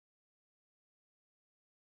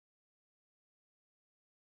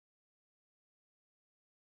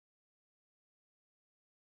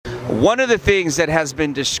One of the things that has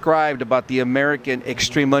been described about the American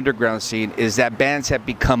extreme underground scene is that bands have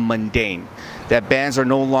become mundane, that bands are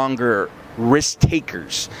no longer risk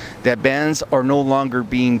takers, that bands are no longer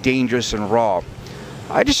being dangerous and raw.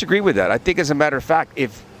 I disagree with that. I think, as a matter of fact,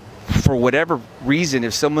 if for whatever reason,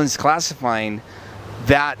 if someone's classifying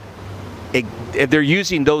that, if they're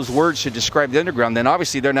using those words to describe the underground, then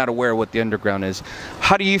obviously they're not aware of what the underground is.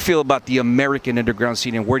 How do you feel about the American underground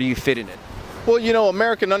scene, and where do you fit in it? Well, you know,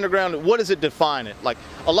 American underground, what does it define it? Like,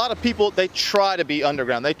 a lot of people, they try to be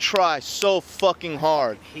underground. They try so fucking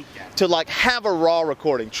hard to, like, have a raw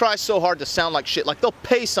recording. Try so hard to sound like shit. Like, they'll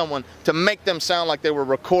pay someone to make them sound like they were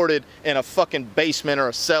recorded in a fucking basement or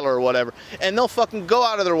a cellar or whatever. And they'll fucking go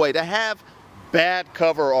out of their way to have bad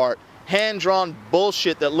cover art, hand-drawn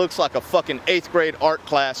bullshit that looks like a fucking 8th grade art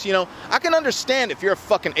class. You know, I can understand if you're a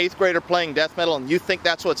fucking 8th grader playing death metal and you think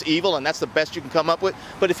that's what's evil and that's the best you can come up with.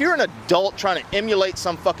 But if you're an adult trying to emulate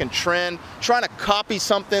some fucking trend, trying to copy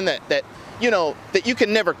something that you know, that you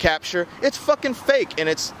can never capture, it's fucking fake. And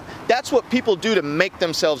that's what people do to make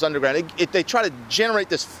themselves underground. They try to generate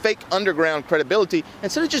this fake underground credibility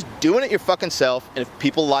instead of just doing it your fucking self. And if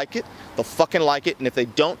people like it, they'll fucking like it, and if they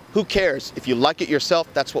don't, who cares? If you like it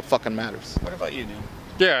yourself, that's what fucking matters. What about you, Neil?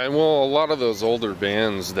 Yeah, and well, a lot of those older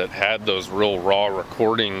bands that had those real raw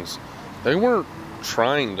recordings, they weren't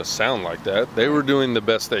trying to sound like that. They were doing the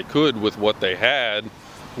best they could with what they had,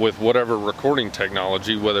 with whatever recording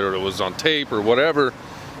technology, whether it was on tape or whatever.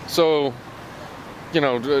 So, you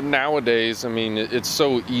know, nowadays, I mean, it's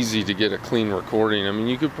so easy to get a clean recording. I mean,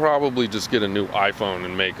 you could probably just get a new iPhone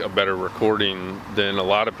and make a better recording than a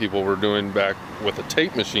lot of people were doing back with a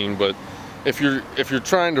tape machine. But if you're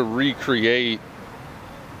trying to recreate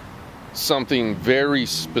something very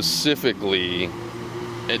specifically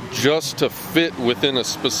just to fit within a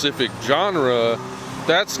specific genre,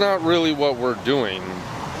 that's not really what we're doing.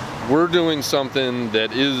 We're doing something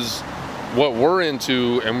that is what we're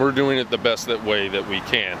into, and we're doing it the best way that we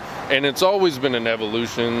can. And it's always been an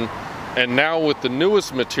evolution, and now with the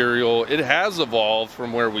newest material, it has evolved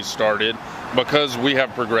from where we started because we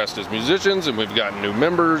have progressed as musicians and we've gotten new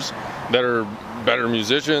members that are better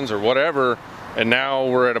musicians or whatever, and now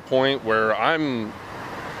we're at a point where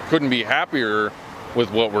couldn't be happier with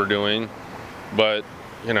what we're doing. But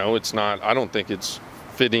you know, it's not, I don't think it's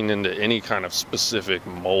fitting into any kind of specific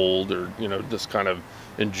mold or, you know, this kind of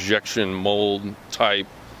injection mold type,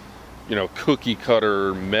 you know, cookie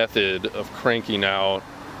cutter method of cranking out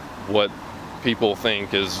what people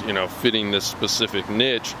think is, you know, fitting this specific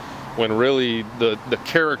niche, when really the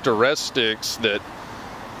characteristics that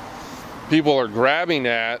people are grabbing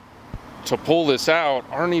at to pull this out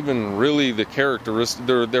aren't even really the characteristics.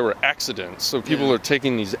 There were accidents. So people are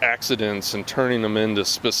taking these accidents and turning them into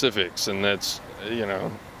specifics, and that's, you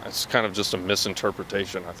know, that's kind of just a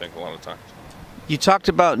misinterpretation, I think, a lot of times. You talked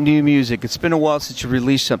about new music. It's been a while since you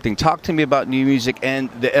released something. Talk to me about new music and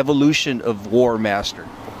the evolution of War Master.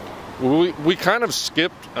 We kind of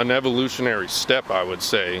skipped an evolutionary step, I would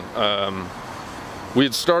say. We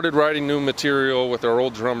had started writing new material with our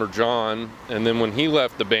old drummer, John, and then when he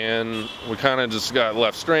left the band, we kind of just got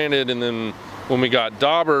left stranded, and then when we got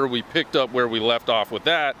Dauber, we picked up where we left off with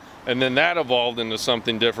that, and then that evolved into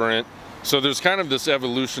something different. So there's kind of this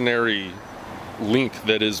evolutionary link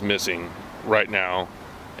that is missing right now,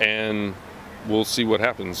 and we'll see what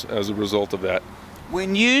happens as a result of that.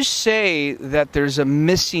 When you say that there's a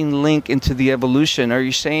missing link into the evolution, are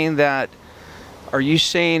you saying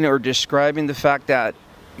or describing the fact that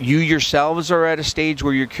you yourselves are at a stage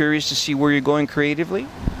where you're curious to see where you're going creatively?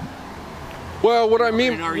 Well, what I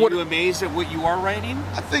mean... Are you amazed at what you are writing?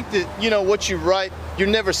 I think that, you know, what you write, you're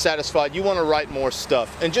never satisfied. You want to write more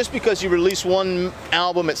stuff. And just because you release one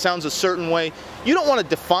album, it sounds a certain way, you don't want to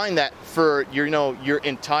define that for your, you know, your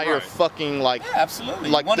entire fucking, like... Yeah,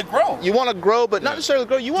 absolutely. Like, you want to grow. You want to grow, but not necessarily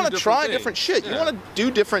grow. You want to try different shit. You want to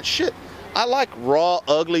do different shit. I like raw,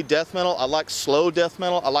 ugly death metal. I like slow death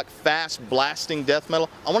metal. I like fast, blasting death metal.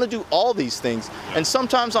 I want to do all these things. And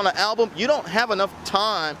sometimes on an album, you don't have enough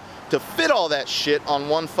time to fit all that shit on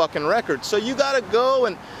one fucking record. So you gotta go,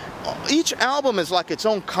 and each album is like its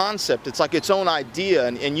own concept. It's like its own idea,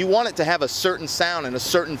 and you want it to have a certain sound and a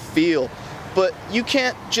certain feel. But you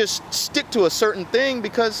can't just stick to a certain thing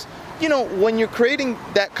because, you know, when you're creating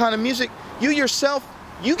that kind of music, you yourself,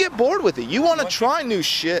 you get bored with it. You want to try new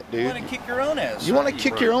shit, dude. You want to kick your own ass. You want to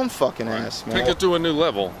kick your own fucking ass, man. Take it to a new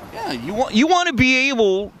level. Yeah, you want to be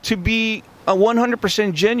able to be a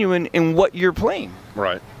 100% genuine in what you're playing.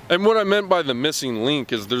 Right. And what I meant by the missing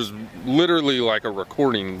link is there's literally like a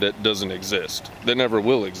recording that doesn't exist, that never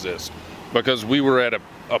will exist, because we were at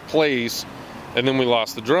a place, and then we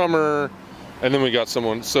lost the drummer, And then we got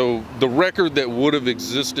someone. So the record that would have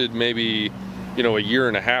existed maybe, you know, a year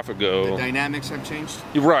and a half ago. The dynamics have changed.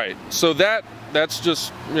 Right. So that's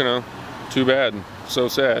just, you know, too bad. So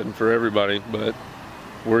sad for everybody. But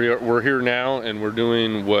we're here now, and we're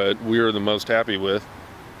doing what we are the most happy with,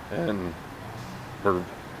 and we're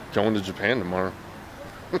going to Japan tomorrow.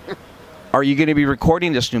 Are you going to be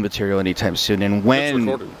recording this new material anytime soon? And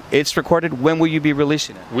when it's recorded, when will you be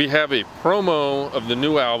releasing it? We have a promo of the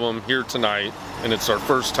new album here tonight, and it's our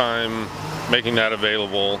first time making that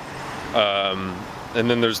available. And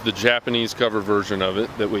then there's the Japanese cover version of it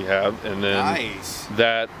that we have, and then nice.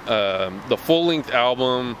 That the full-length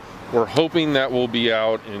album, we're hoping that will be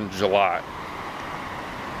out in July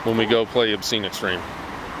when we go play Obscene Extreme.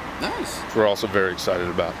 Nice. Which we're also very excited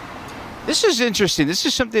about. This is interesting. This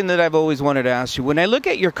is something that I've always wanted to ask you. When I look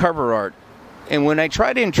at your cover art and when I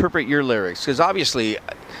try to interpret your lyrics, because obviously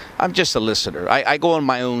I'm just a listener. I go on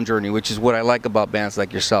my own journey, which is what I like about bands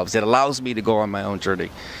like yourselves. It allows me to go on my own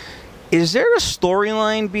journey. Is there a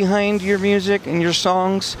storyline behind your music and your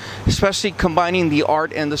songs, especially combining the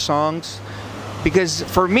art and the songs? Because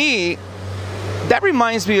for me, that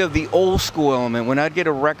reminds me of the old school element when I'd get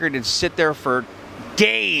a record and sit there for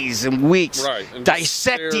days and weeks, right, and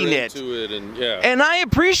dissecting it. Yeah. And I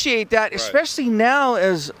appreciate that, especially now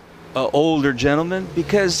as an older gentleman,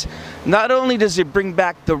 because not only does it bring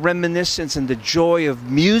back the reminiscence and the joy of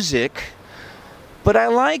music, but I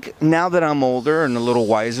like, now that I'm older and a little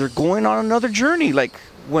wiser, going on another journey like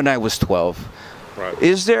when I was 12. Right.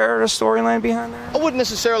 Is there a storyline behind that? I wouldn't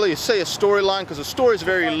necessarily say a storyline, because a story is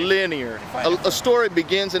very linear. A story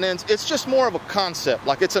begins and ends. It's just more of a concept,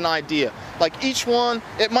 like it's an idea. Like each one,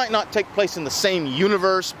 it might not take place in the same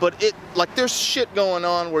universe, but there's shit going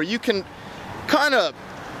on where you can kind of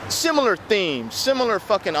similar themes, similar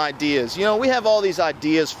fucking ideas. You know, we have all these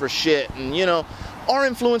ideas for shit, and you know, our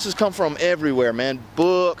influences come from everywhere, man.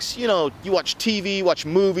 Books, you know, you watch TV, you watch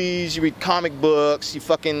movies, you read comic books, you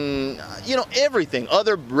fucking, you know, everything.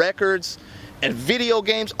 Other records and video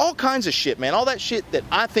games, all kinds of shit, man. All that shit that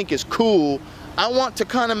I think is cool, I want to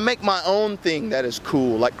kind of make my own thing that is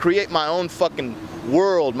cool. Like create my own fucking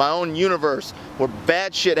world, my own universe where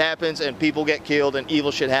bad shit happens and people get killed and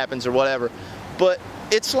evil shit happens or whatever. But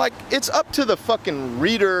it's like, it's up to the fucking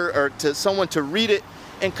reader or to someone to read it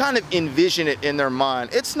and kind of envision it in their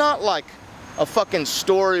mind. It's not like a fucking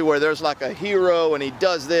story where there's like a hero and he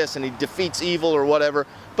does this and he defeats evil or whatever,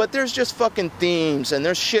 but there's just fucking themes and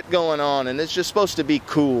there's shit going on, and it's just supposed to be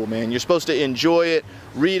cool, man. You're supposed to enjoy it,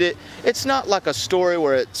 read it. It's not like a story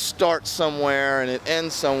where it starts somewhere and it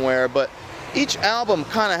ends somewhere, but each album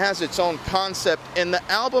kind of has its own concept, and the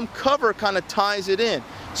album cover kind of ties it in.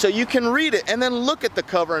 So you can read it and then look at the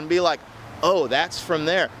cover and be like, oh, that's from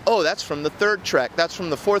there. Oh, that's from the third track. That's from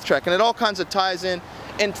the fourth track. And it all kinds of ties in.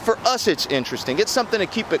 And for us, it's interesting. It's something to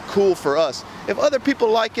keep it cool for us. If other people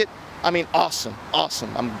like it, I mean, awesome, awesome.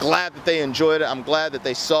 I'm glad that they enjoyed it. I'm glad that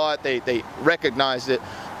they saw it. They recognized it.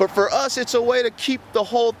 But for us, it's a way to keep the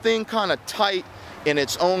whole thing kind of tight in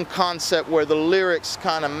its own concept, where the lyrics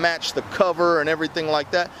kind of match the cover and everything like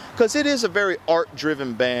that. Because it is a very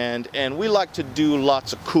art-driven band, and we like to do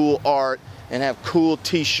lots of cool art and have cool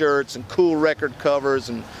t-shirts and cool record covers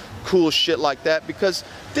and cool shit like that, because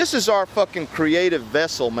this is our fucking creative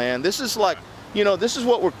vessel, man. This is like, you know, this is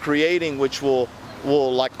what we're creating, which will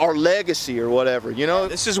like our legacy or whatever, you know?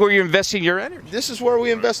 This is where you're investing your energy. This is where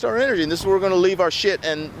we invest our energy, and this is where we're going to leave our shit.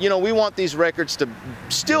 And, you know, we want these records to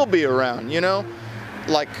still be around, you know?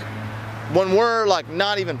 Like, when we're like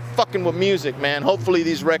not even fucking with music, man, hopefully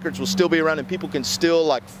these records will still be around and people can still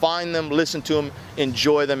like find them, listen to them,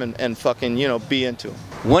 enjoy them, and fucking, you know, be into them.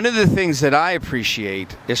 One of the things that I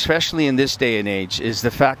appreciate, especially in this day and age, is the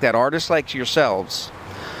fact that artists like yourselves,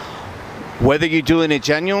 whether you're doing it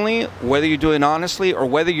genuinely, whether you're doing it honestly, or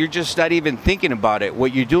whether you're just not even thinking about it,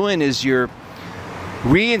 what you're doing is you're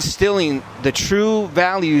reinstilling the true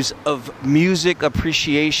values of music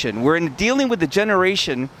appreciation. We're dealing with a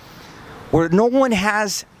generation where no one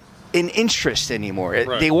has an interest anymore.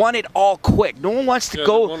 Right. They want it all quick. No one wants to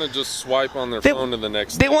go. They want to just swipe on their phone to the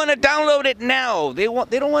next They thing. want to download it now. They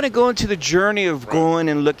don't want to go into the journey of going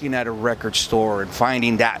and looking at a record store and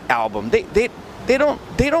finding that album. They don't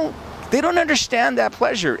understand that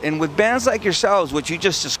pleasure. And with bands like yourselves, what you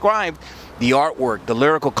just described, the artwork, the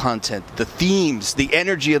lyrical content, the themes, the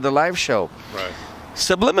energy of the live show. Right.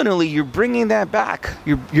 Subliminally, you're bringing that back.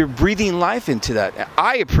 You're breathing life into that.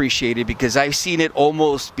 I appreciate it because I've seen it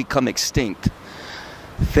almost become extinct.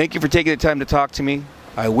 Thank you for taking the time to talk to me.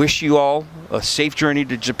 I wish you all a safe journey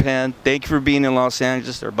to Japan. Thank you for being in Los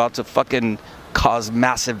Angeles. They're about to fucking cause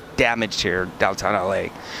massive damage here in downtown LA.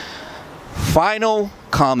 Final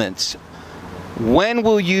comments. When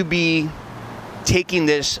will you be taking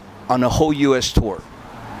this on a whole U.S. tour?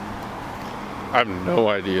 I have no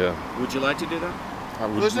idea. Would you like to do that? I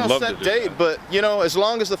would There's no love to set do date, that. but you know, as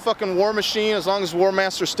long as the fucking War Machine, as long as War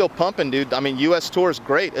Master's still pumping, dude. I mean, U.S. tour is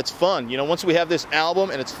great. It's fun. You know, once we have this album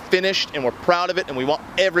and it's finished and we're proud of it and we want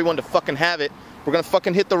everyone to fucking have it, we're gonna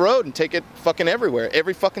fucking hit the road and take it fucking everywhere,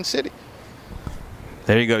 every fucking city.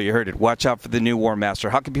 There you go. You heard it. Watch out for the new War Master.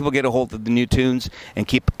 How can people get a hold of the new tunes and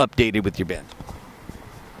keep updated with your band?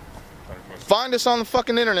 Find us on the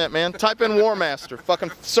fucking internet, man. Type in War Master.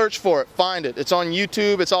 Fucking search for it. Find it. It's on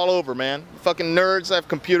YouTube. It's all over, man. Fucking nerds that have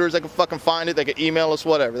computers, they can fucking find it. They can email us,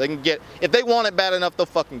 whatever. They can get, if they want it bad enough, they'll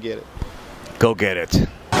fucking get it. Go get it.